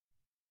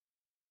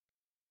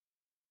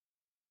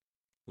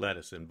Let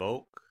us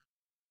invoke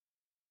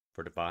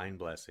for divine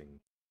blessing.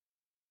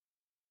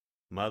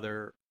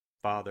 Mother,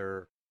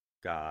 Father,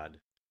 God,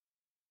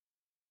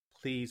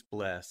 please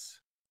bless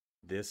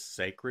this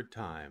sacred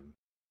time.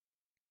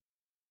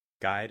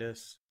 Guide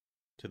us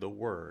to the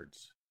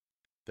words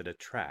that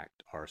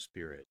attract our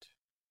spirit.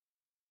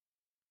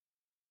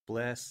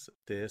 Bless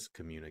this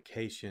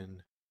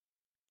communication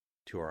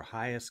to our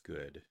highest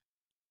good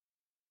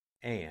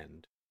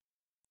and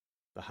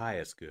the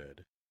highest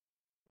good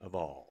of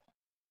all.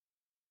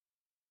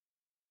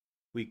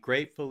 We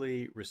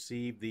gratefully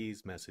receive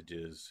these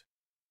messages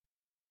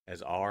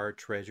as our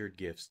treasured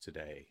gifts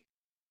today.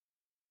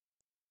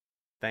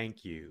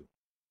 Thank you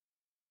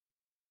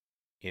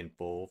in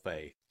full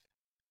faith.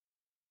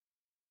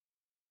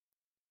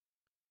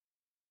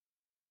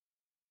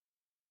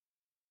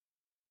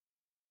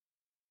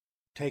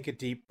 Take a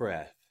deep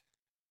breath.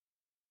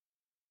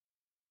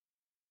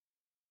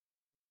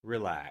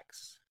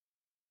 Relax.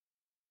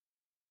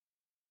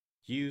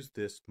 Use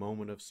this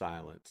moment of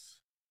silence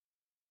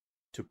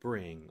to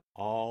bring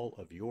all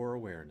of your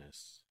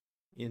awareness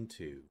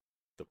into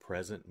the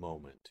present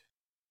moment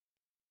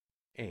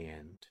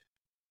and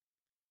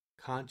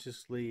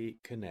consciously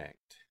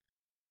connect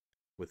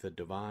with the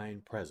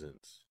divine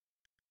presence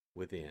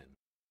within.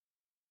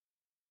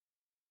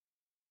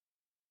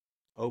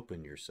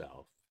 Open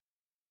yourself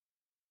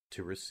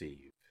to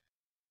receive.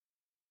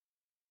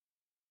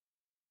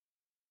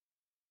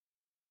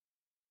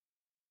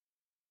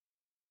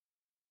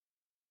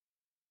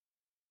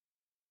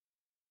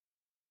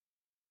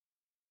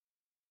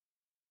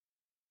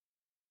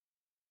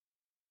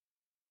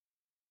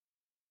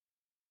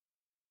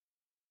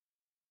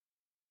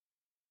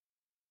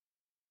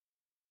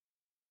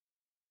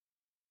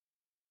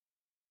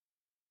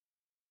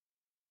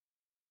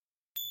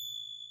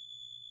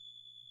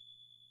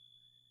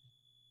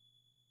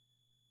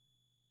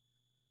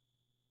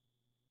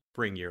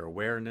 Bring your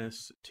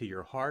awareness to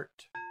your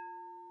heart.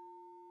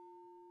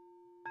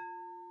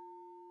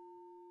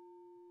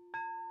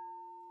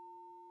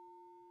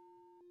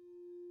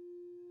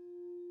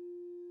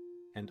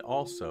 And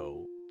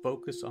also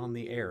focus on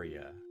the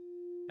area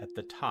at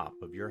the top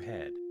of your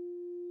head.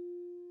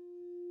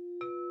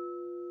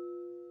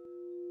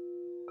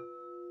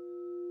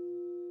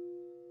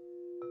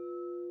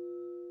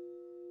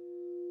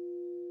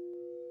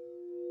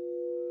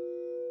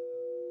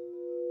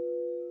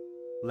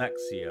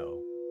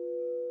 Lectio.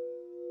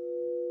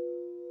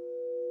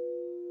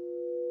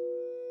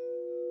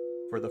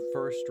 For the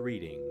first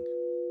reading,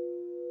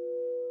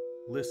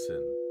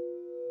 listen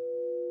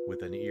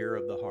with an ear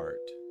of the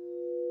heart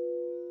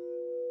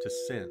to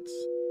sense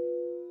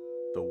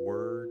the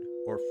word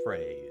or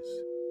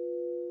phrase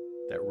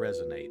that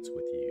resonates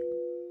with you.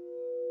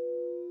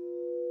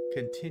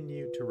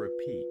 Continue to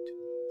repeat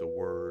the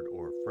word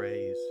or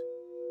phrase.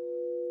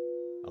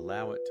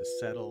 Allow it to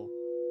settle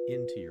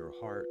into your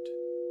heart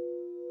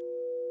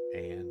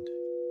and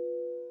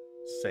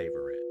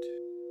savor it.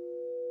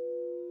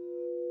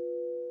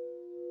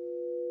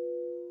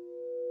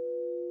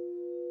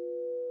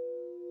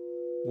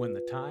 When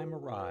the time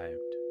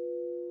arrived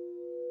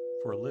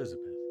for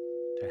Elizabeth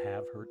to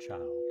have her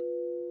child,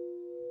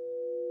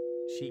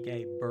 she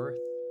gave birth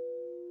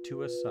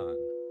to a son.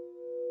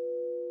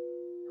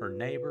 Her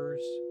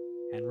neighbors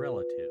and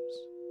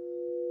relatives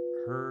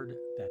heard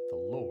that the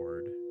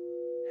Lord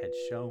had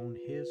shown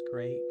his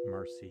great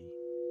mercy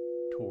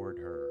toward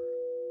her,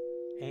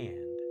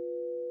 and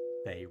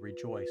they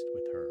rejoiced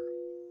with her.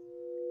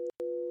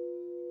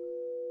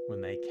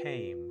 When they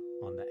came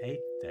on the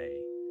 8th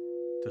day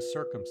to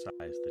circumcise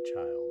the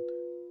child,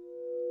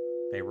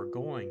 they were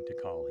going to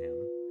call him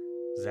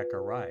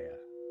Zechariah,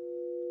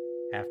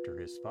 after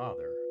his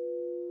father.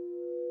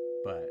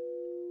 But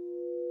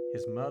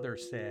his mother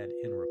said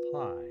in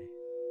reply,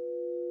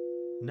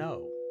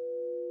 "No,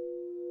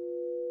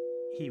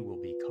 he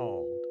will be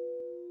called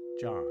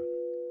John."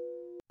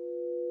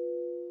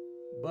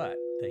 But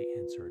they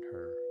answered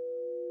her,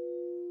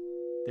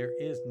 "There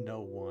is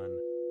no one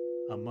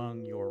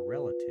among your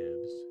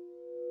relatives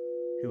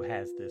who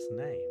has this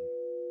name."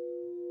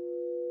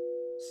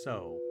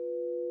 So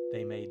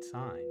they made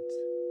signs,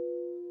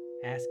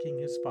 asking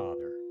his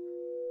father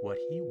what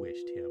he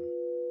wished him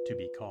to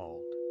be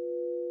called.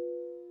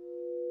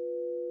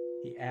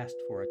 He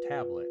asked for a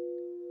tablet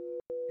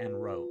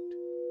and wrote,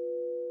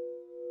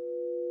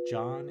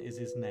 "John is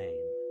his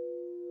name,"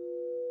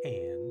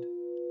 and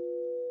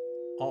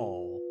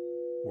all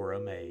were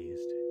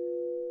amazed.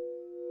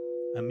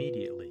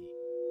 Immediately,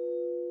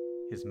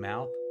 his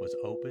mouth was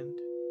opened,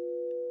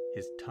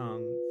 his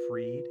tongue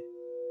freed,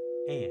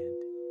 and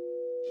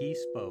he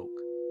spoke,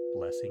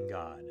 blessing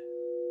God.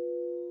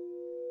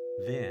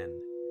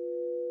 Then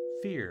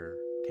fear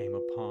came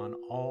upon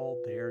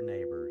all their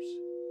neighbors,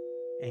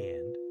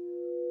 and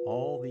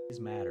all these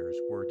matters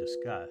were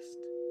discussed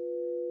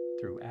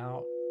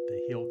throughout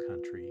the hill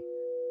country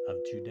of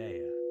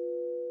Judea.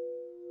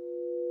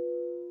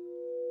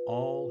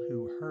 All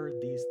who heard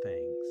these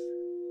things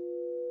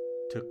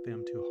took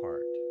them to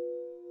heart,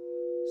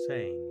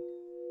 saying,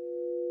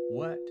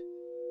 "What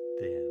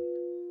then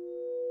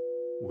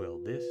will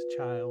this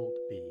child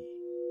be?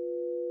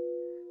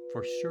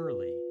 For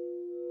surely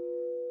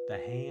the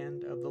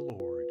hand of the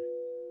Lord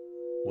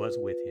was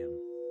with him.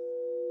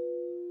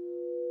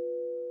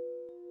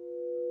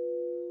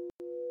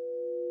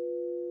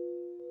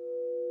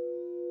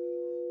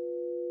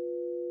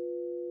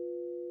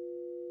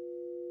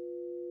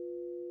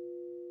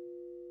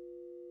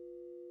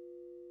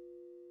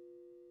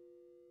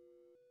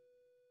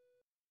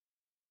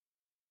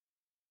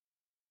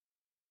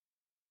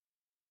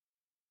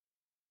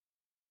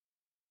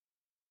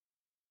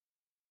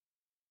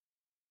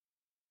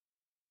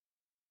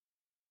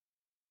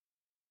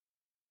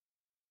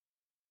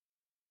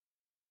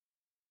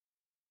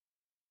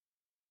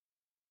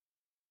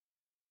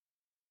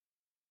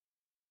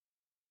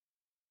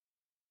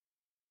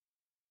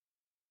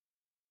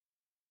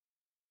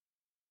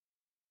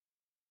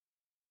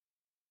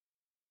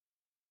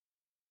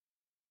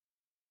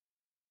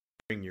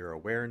 Bring your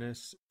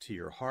awareness to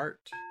your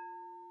heart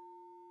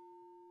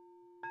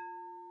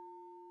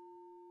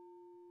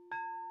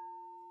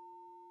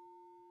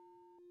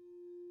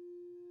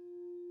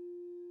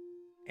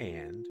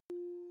and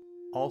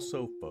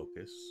also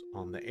focus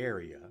on the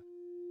area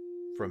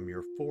from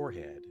your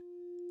forehead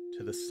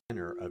to the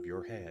center of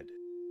your head.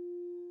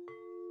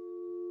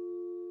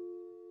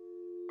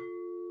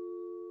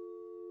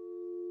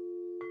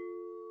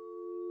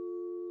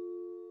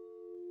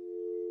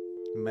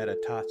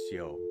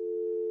 Meditatio.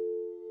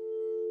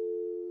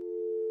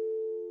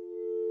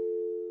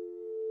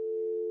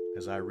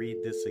 As I read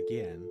this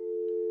again,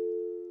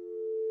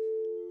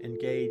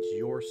 engage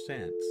your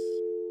sense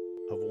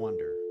of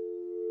wonder.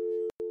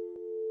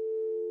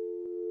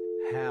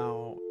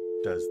 How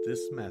does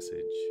this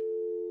message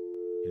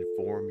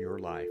inform your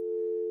life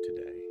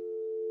today?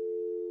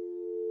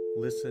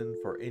 Listen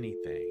for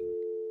anything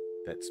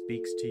that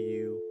speaks to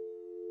you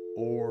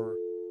or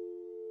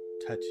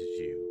touches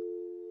you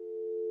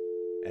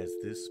as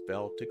this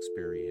felt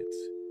experience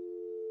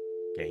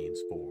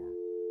gains form.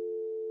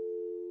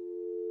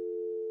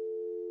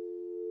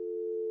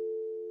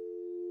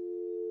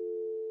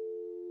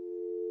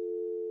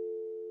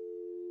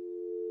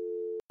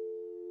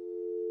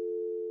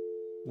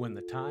 When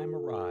the time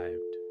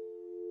arrived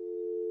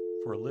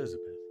for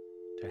Elizabeth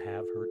to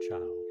have her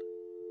child,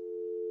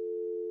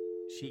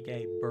 she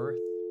gave birth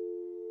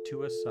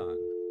to a son.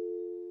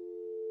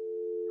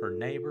 Her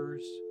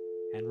neighbors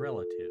and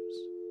relatives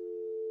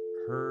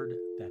heard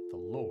that the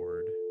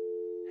Lord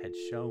had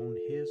shown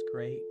his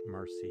great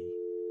mercy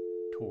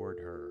toward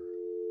her,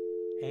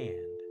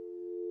 and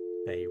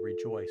they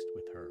rejoiced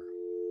with her.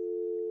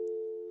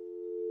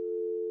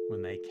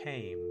 When they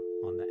came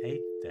on the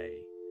 8th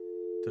day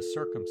to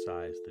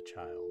circumcise the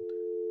child,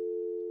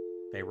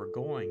 they were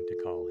going to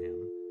call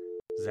him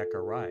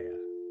Zechariah,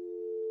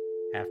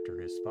 after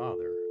his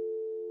father.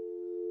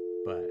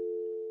 But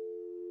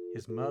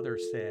his mother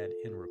said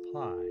in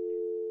reply,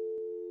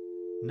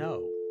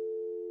 "No,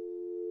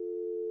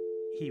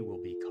 he will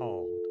be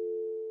called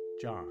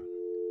John."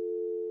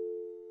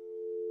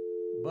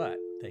 "But,"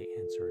 they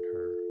answered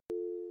her,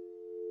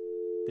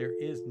 "there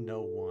is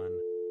no one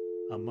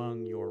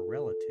among your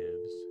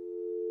relatives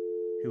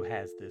who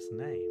has this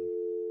name."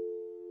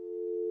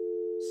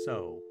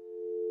 So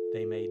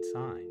they made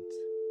signs,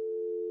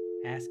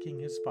 asking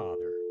his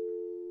father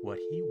what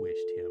he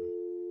wished him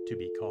to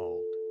be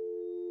called.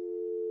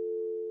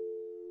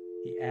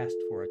 He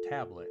asked for a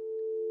tablet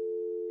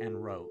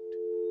and wrote,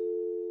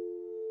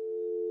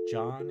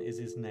 "John is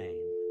his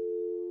name,"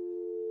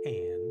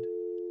 and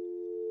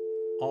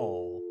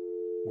all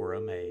were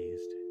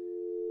amazed.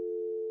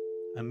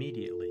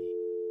 Immediately,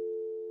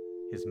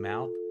 his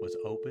mouth was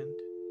opened,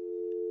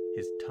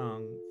 his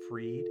tongue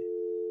freed,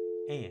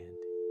 and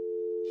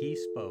he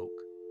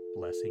spoke,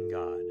 blessing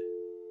God.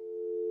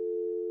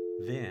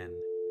 Then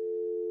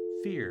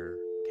fear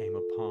came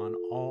upon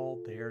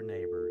all their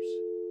neighbors,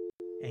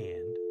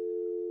 and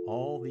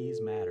all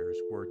these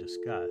matters were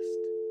discussed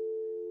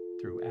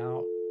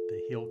throughout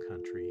the hill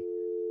country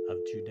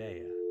of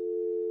Judea.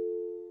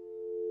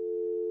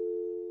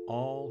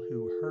 All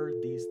who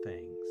heard these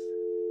things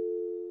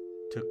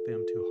took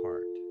them to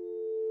heart,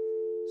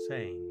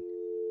 saying,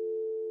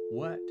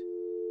 "What,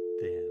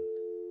 then,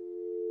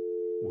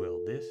 will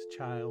this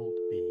child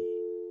be?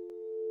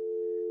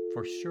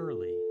 For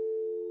surely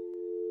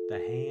the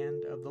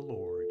hand of the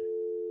Lord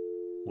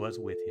was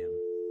with him."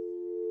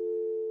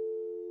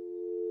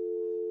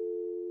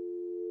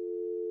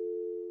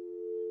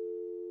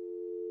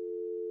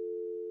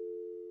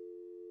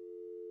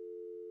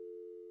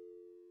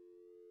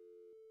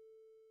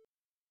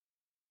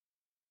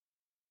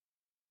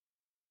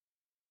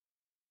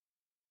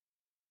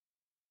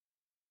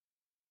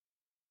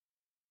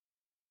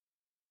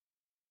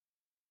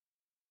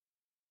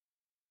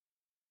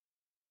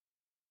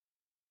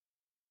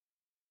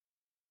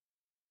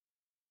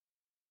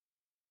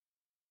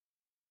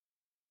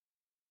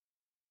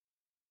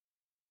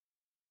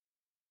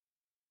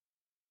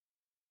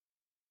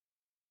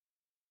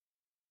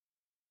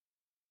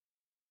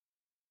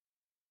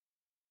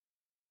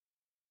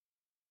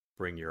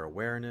 Bring your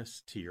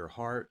awareness to your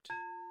heart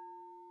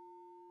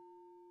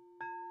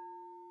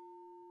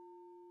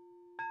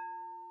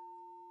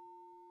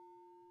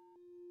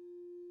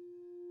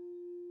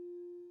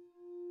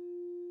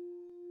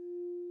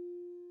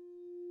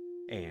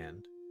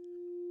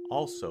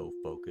also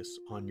focus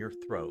on your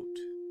throat.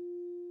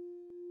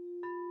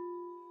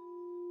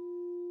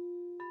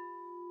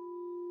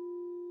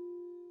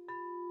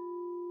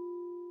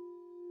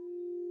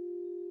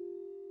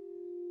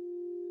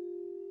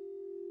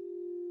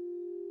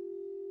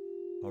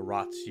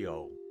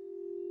 Oratio.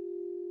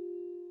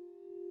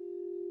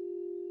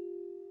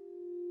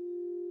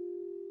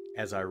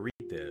 As I read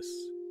this,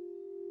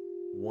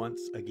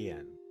 once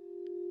again,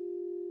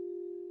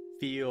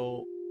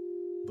 feel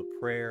the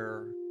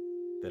prayer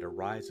that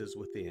arises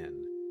within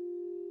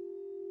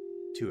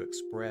to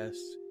express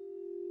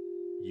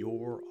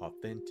your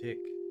authentic,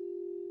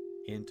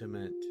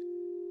 intimate,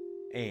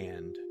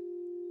 and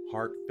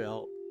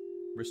heartfelt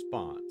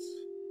response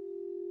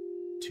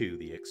to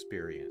the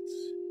experience.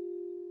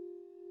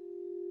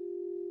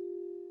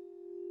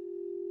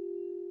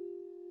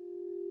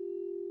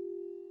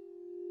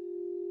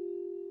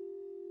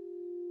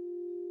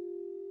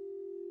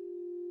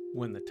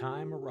 When the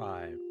time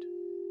arrived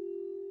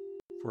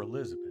for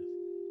Elizabeth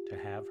to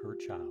have her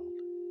child,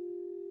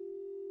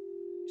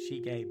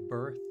 she gave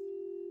birth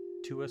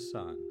to a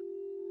son.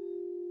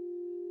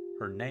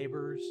 Her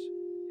neighbors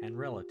and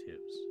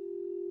relatives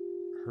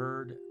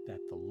heard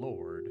that the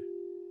Lord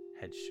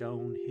had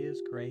shown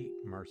his great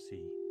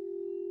mercy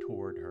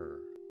toward her,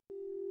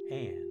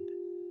 and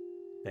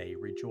they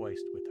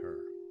rejoiced with her.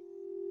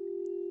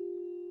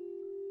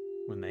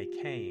 When they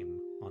came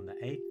on the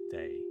 8th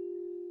day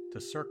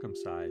to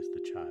circumcise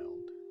the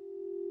child,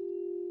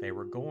 they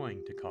were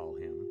going to call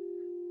him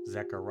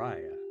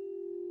Zechariah,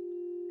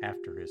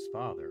 after his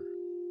father.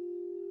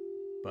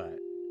 But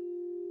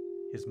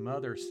his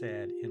mother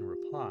said in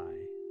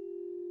reply,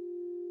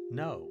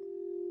 "No,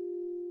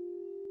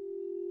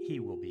 he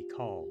will be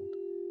called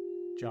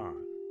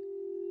John."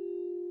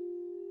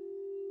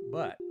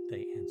 "But,"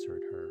 they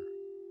answered her,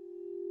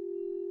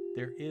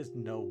 "there is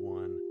no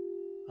one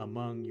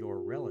among your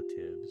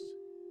relatives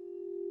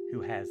who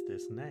has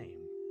this name."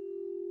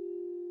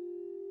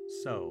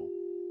 So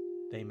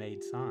they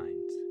made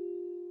signs,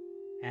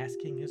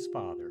 asking his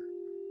father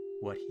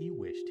what he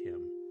wished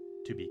him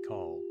to be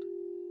called.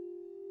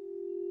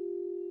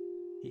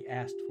 He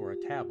asked for a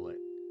tablet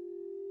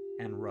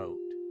and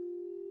wrote,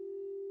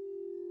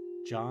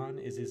 "John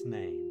is his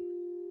name,"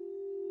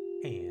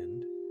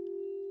 and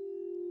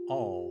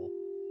all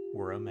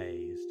were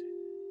amazed.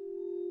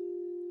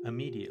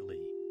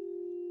 Immediately,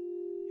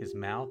 his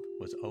mouth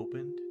was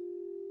opened,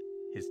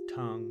 his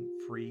tongue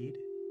freed,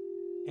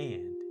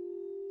 and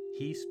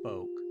he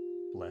spoke,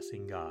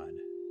 blessing God.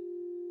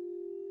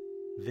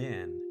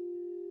 Then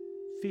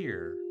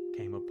fear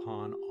came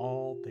upon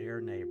all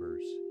their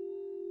neighbors,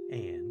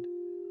 and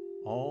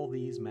all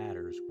these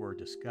matters were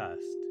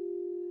discussed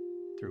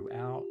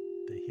throughout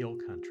the hill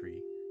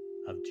country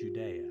of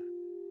Judea.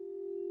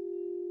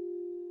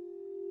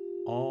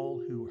 All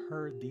who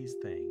heard these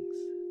things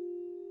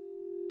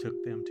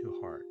took them to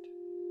heart,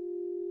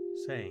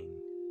 saying,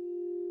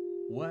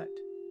 "What,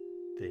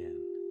 then,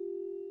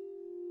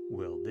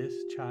 will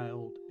this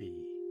child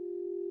be?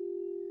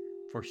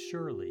 For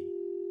surely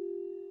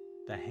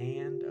the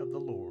hand of the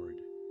Lord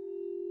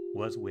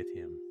was with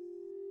him."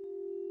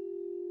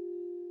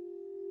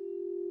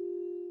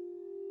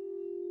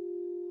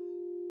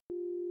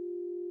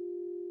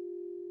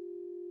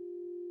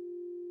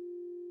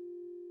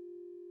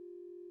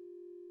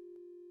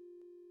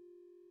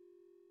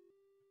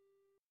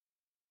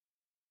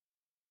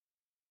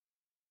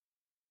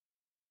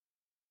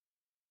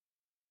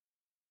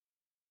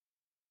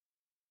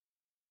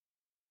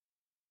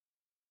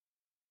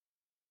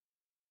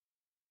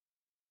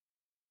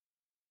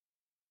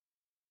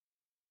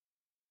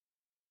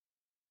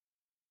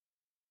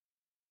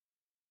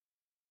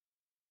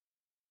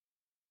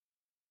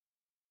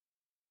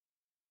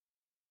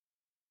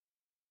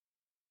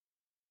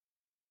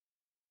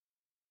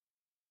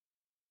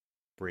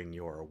 Bring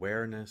your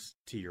awareness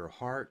to your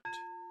heart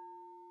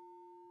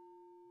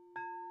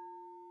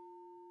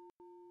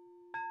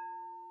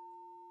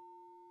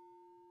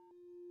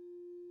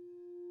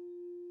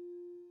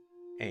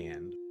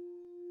and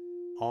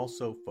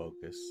also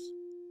focus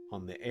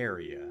on the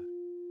area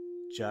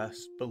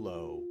just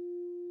below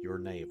your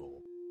navel.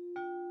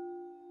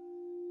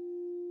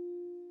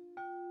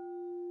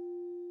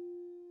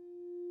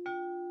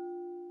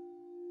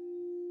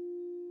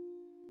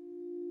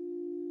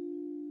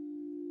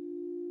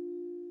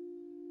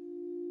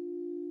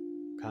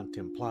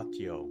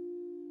 Contemplatio.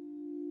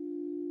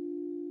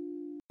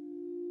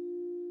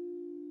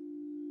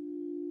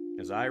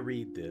 As I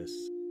read this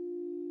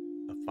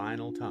a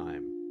final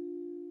time,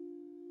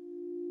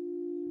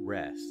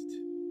 rest.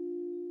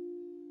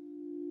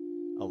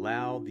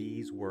 Allow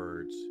these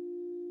words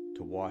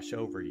to wash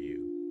over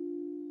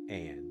you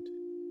and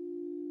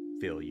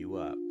fill you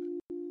up.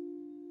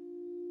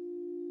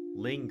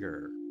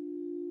 Linger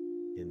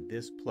in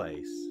this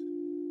place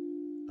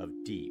of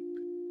deep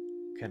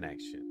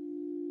connection.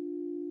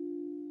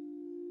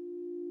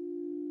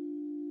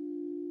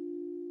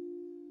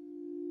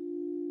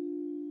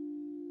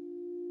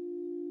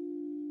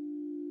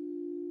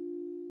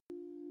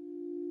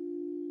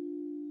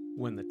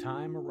 When the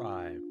time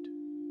arrived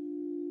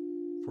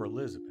for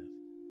Elizabeth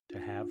to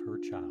have her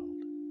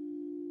child.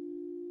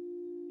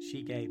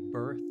 She gave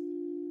birth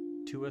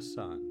to a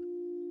son.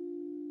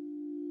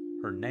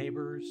 Her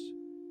neighbors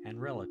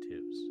and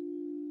relatives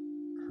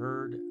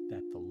heard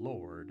that the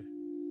Lord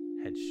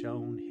had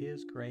shown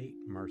his great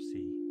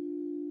mercy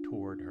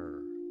toward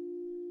her,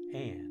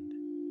 and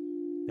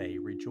they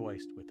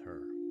rejoiced with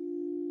her.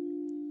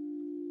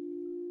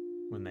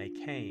 When they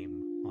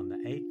came on the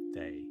 8th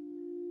day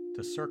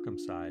to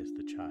circumcise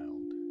the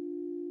child,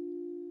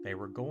 they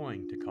were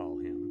going to call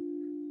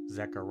him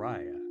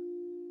Zechariah,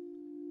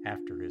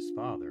 after his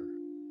father.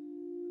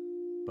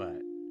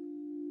 But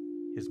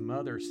his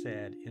mother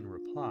said in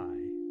reply,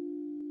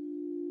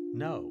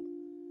 "No,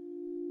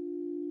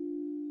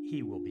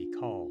 he will be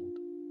called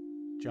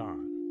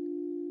John."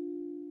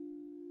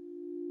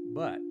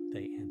 "But,"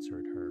 they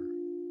answered her,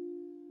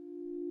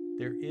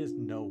 "there is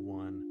no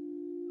one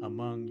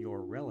among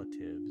your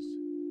relatives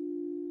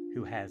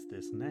who has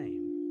this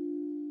name."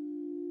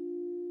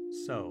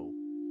 So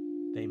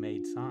they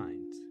made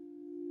signs,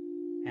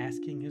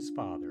 asking his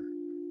father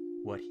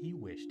what he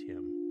wished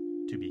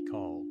him to be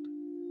called.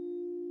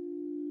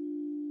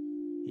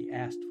 He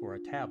asked for a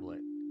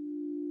tablet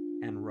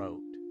and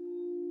wrote,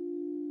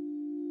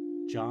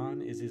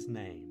 "John is his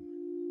name,"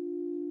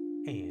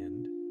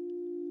 and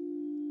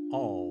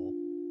all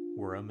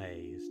were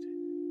amazed.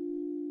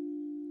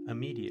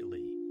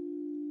 Immediately,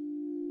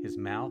 his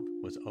mouth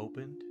was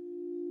opened,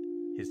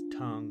 his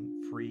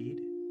tongue freed,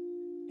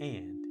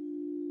 and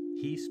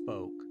he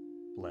spoke,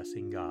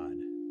 blessing God.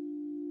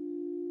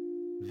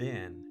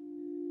 Then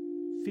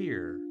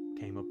fear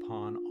came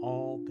upon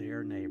all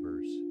their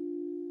neighbors,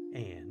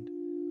 and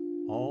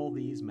all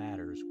these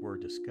matters were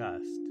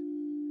discussed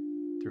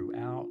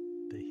throughout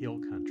the hill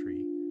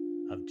country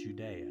of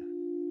Judea.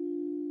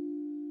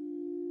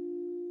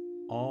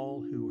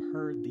 All who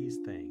heard these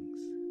things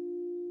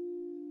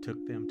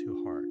took them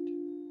to heart,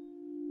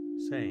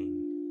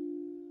 saying,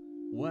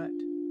 "What,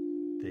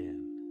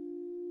 then,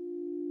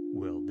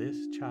 will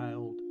this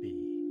child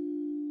be?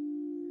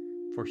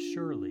 For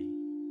surely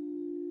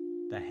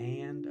the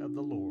hand of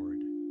the Lord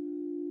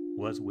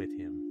was with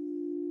him."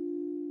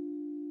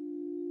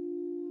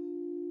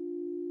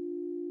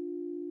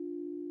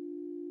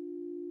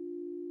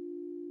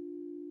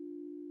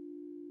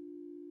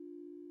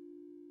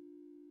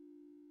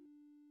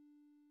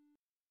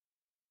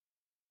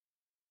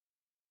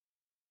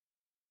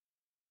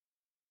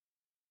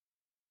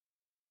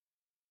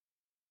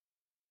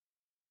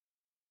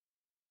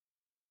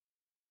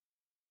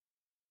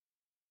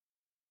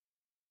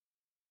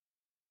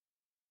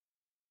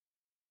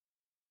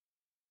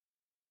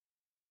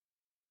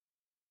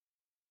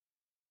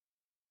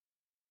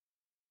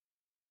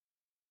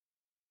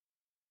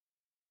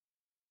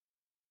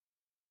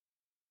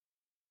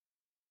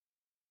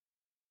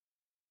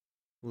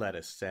 Let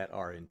us set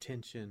our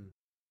intention.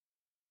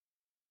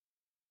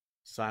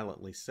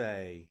 Silently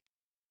say,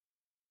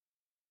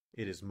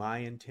 "It is my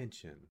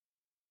intention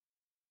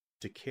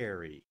to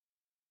carry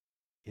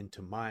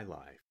into my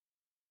life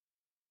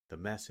the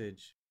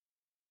message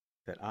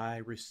that I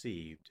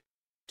received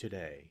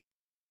today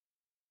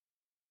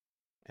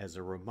as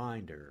a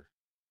reminder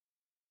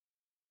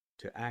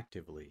to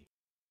actively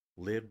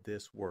live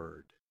this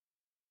word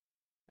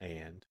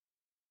and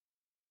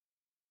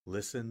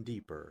listen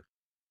deeper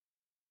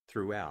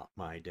throughout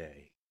my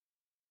day."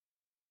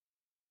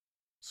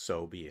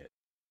 So be it.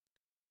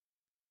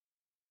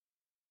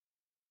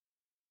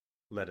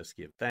 Let us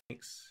give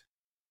thanks.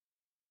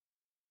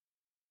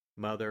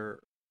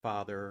 Mother,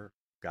 Father,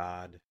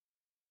 God,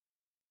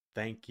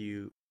 thank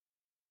you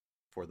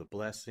for the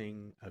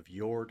blessing of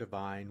your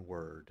divine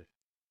word.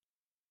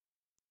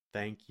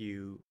 Thank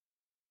you,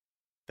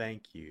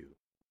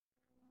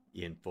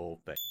 in full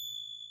faith.